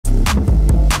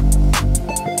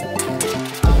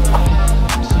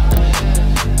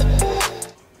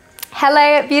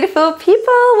Hello beautiful people,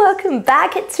 welcome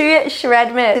back to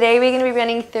SHREDMAS. Today we're going to be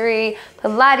running through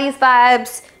Pilates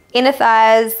vibes, inner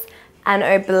thighs and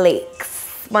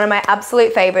obliques. One of my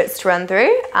absolute favorites to run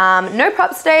through. No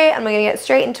props today and we're going to get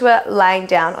straight into it lying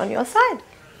down on your side.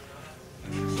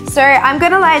 So I'm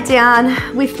going to lie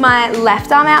down with my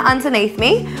left arm out underneath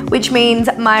me, which means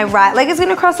my right leg is going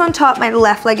to cross on top, my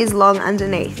left leg is long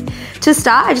underneath. To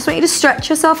start, I just want you to stretch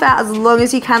yourself out as long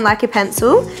as you can like a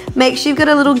pencil. Make sure you've got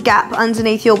a little gap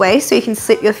underneath your waist so you can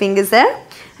slip your fingers there.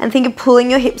 And think of pulling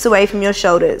your hips away from your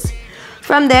shoulders.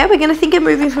 From there, we're going to think of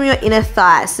moving from your inner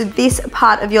thigh. So this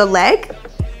part of your leg,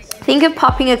 think of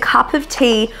popping a cup of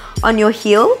tea on your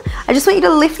heel. I just want you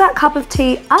to lift that cup of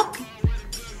tea up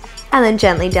and then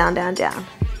gently down, down, down.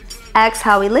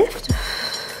 Exhale, we lift.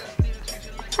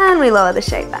 And we lower the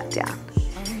shape back down.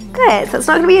 Good, so it's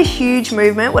not going to be a huge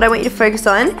movement. What I want you to focus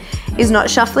on is not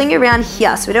shuffling around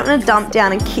here. So we don't want to dump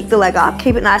down and kick the leg up.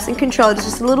 Keep it nice and controlled. It's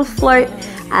just a little float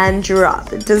and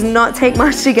drop. It does not take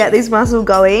much to get this muscle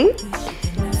going.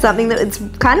 Something that it's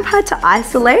kind of hard to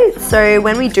isolate. So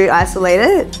when we do isolate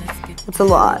it, it's a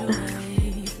lot.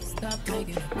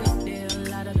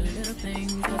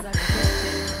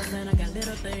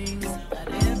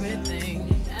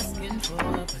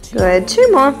 Good,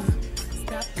 two more.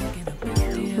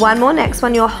 One more, next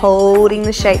one, you're holding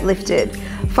the shape lifted.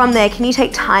 From there, can you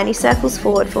take tiny circles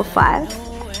forward for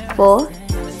 5, 4,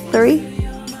 3,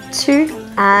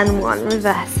 2, and 1.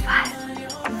 Reverse,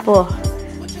 5, 4,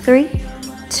 3,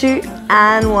 2,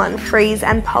 and 1. Freeze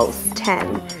and pulse,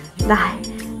 10,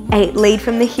 9, 8. Lead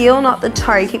from the heel, not the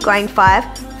toe. Keep going,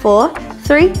 5, 4,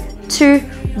 3, 2,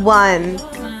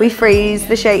 1. We freeze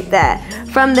the shape there.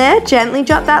 From there, gently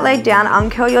drop that leg down,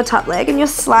 uncurl your top leg, and you're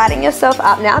sliding yourself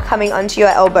up now, coming onto your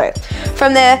elbow.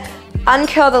 From there,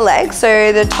 uncurl the leg,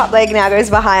 so the top leg now goes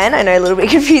behind. I know, a little bit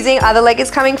confusing. Other leg is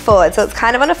coming forward, so it's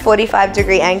kind of on a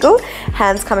 45-degree angle,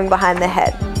 hands coming behind the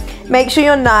head. Make sure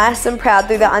you're nice and proud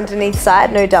through the underneath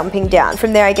side, no dumping down.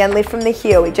 From there, again, lift from the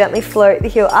heel. We gently float the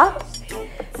heel up,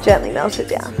 gently melt it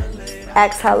down.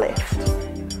 Exhale, lift,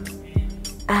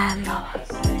 and lower.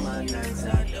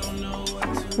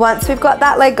 Once we've got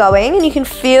that leg going and you can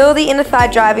feel the inner thigh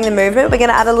driving the movement, we're going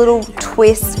to add a little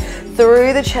twist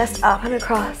through the chest, up and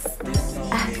across,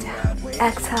 and down.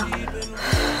 Exhale.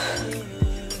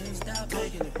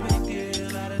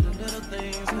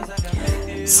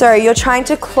 So you're trying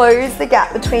to close the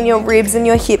gap between your ribs and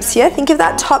your hips here. Think of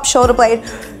that top shoulder blade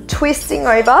twisting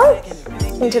over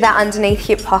into that underneath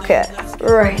hip pocket.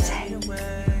 Rotate.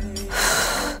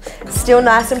 Still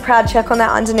nice and proud, check on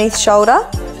that underneath shoulder.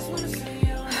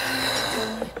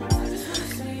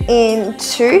 In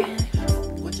 2,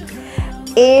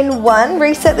 in 1,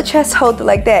 reset the chest, hold the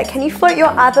leg there. Can you float your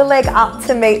other leg up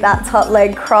to meet that top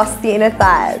leg, cross the inner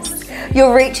thighs?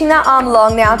 You're reaching that arm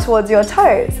long now towards your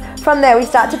toes. From there, we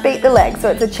start to beat the leg, so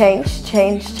it's a change,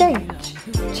 change, change.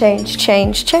 Change,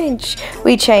 change, change.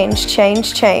 We change,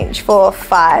 change, change. 4,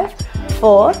 5,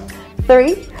 4,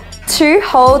 3, 2,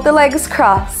 hold the legs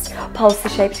crossed. Pulse the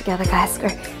shape together, guys, go.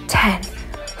 10,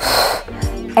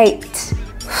 8,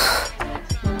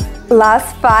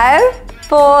 last 5,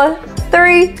 4,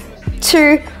 3,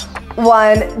 2,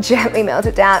 1. Gently melt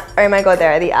it down. Oh my God,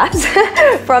 there are the abs.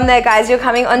 From there, guys, you're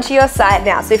coming onto your side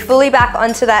now. So fully back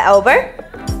onto that elbow.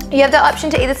 You have the option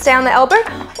to either stay on the elbow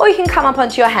or you can come up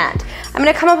onto your hand. I'm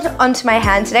going to come up onto my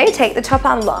hand today. Take the top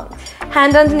arm long.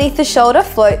 Hand underneath the shoulder.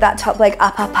 Float that top leg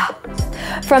up, up, up.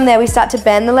 From there, we start to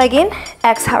bend the leg in.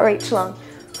 Exhale, reach long.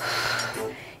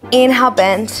 Inhale,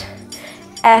 bend.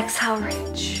 Exhale,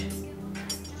 reach.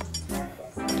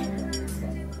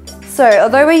 So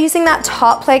although we're using that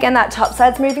top leg and that top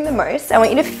side's moving the most, I want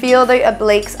you to feel the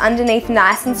obliques underneath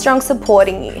nice and strong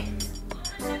supporting you.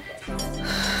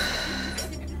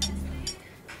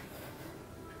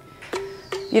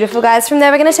 Beautiful, guys. From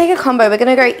there, we're going to take a combo. We're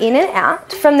going to go in and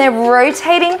out. From there,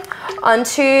 rotating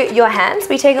onto your hands,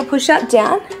 we take a push up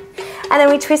down and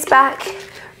then we twist back,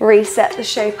 reset the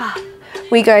shape up.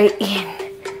 We go in,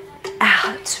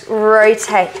 out,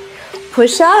 rotate,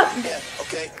 push up,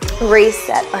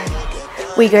 reset over.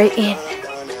 We go in,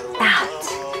 out,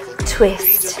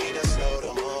 twist,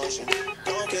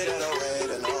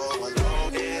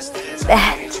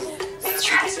 bend,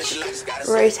 stretch,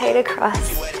 rotate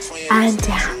across and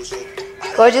down.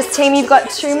 Gorgeous team, you've got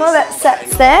 2 more that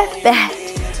sets there.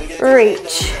 Bend,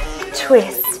 reach,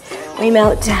 twist, we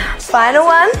melt down. Final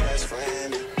one.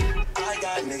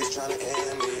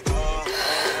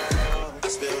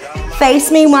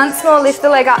 Face me once more, lift the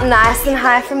leg up nice and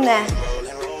high from there.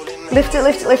 Lift it,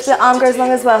 lift it, lift it, arm goes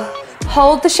long as well.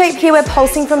 Hold the shape here, we're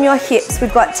pulsing from your hips.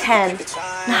 We've got 10,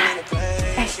 9,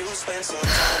 8,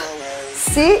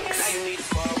 6,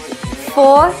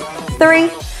 4, 3,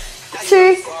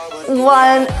 2,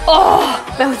 1.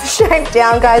 Oh, that was a shake.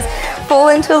 Down, guys. Fall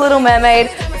into a little mermaid.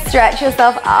 Stretch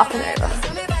yourself up and over.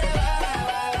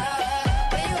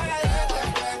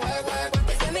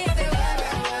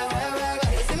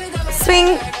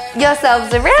 Swing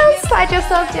yourselves around, slide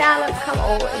yourself down. Let's come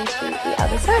all into the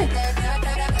other side.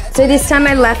 So this time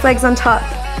my left leg's on top.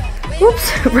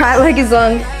 Whoops, right leg is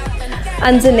on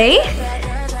underneath.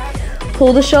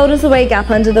 Pull the shoulders away, gap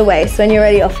under the waist. When you're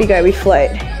ready, off you go. We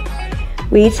float.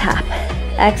 We tap.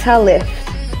 Exhale, lift.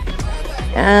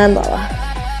 And lower.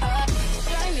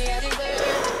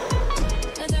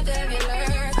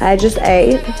 I just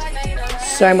ate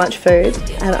so much food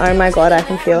and oh my God, I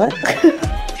can feel it.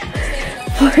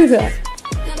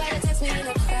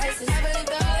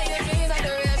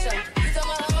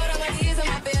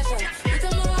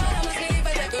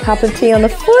 Cup of tea on the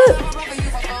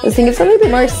foot. Let's think of something a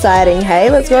bit more exciting, hey?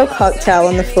 Let's go a cocktail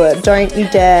on the foot. Don't you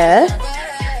dare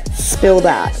spill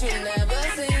that.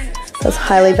 That's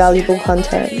highly valuable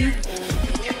content.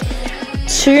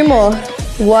 2 more.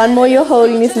 1 more, you're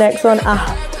holding this next one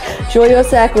up. Draw your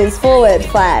circles forward.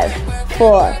 5,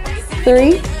 4,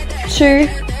 3, 2,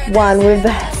 1.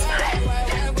 Reverse.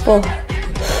 5, 4,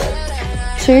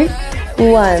 2,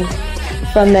 1.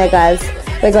 From there, guys,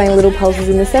 we're going little pulses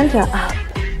in the center. Up,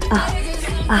 up,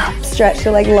 up. Stretch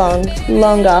the leg long,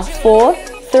 longer. 4,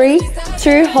 3,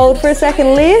 2. Hold for a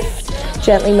second. Lift.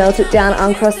 Gently melt it down.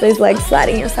 Uncross those legs,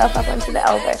 sliding yourself up onto the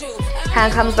elbow.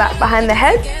 Hand comes back behind the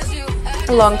head.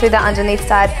 Long through the underneath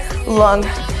side, long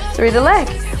through the leg.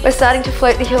 We're starting to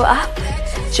float the heel up,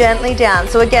 gently down.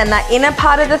 So again, that inner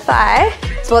part of the thigh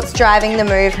is what's driving the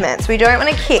movement. So we don't want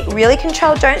to kick, really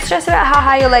control. Don't stress about how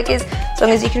high your leg is. As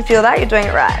long as you can feel that, you're doing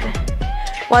it right.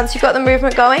 Once you've got the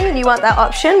movement going and you want that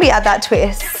option, we add that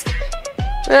twist.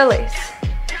 Release.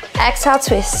 Exhale,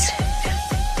 twist.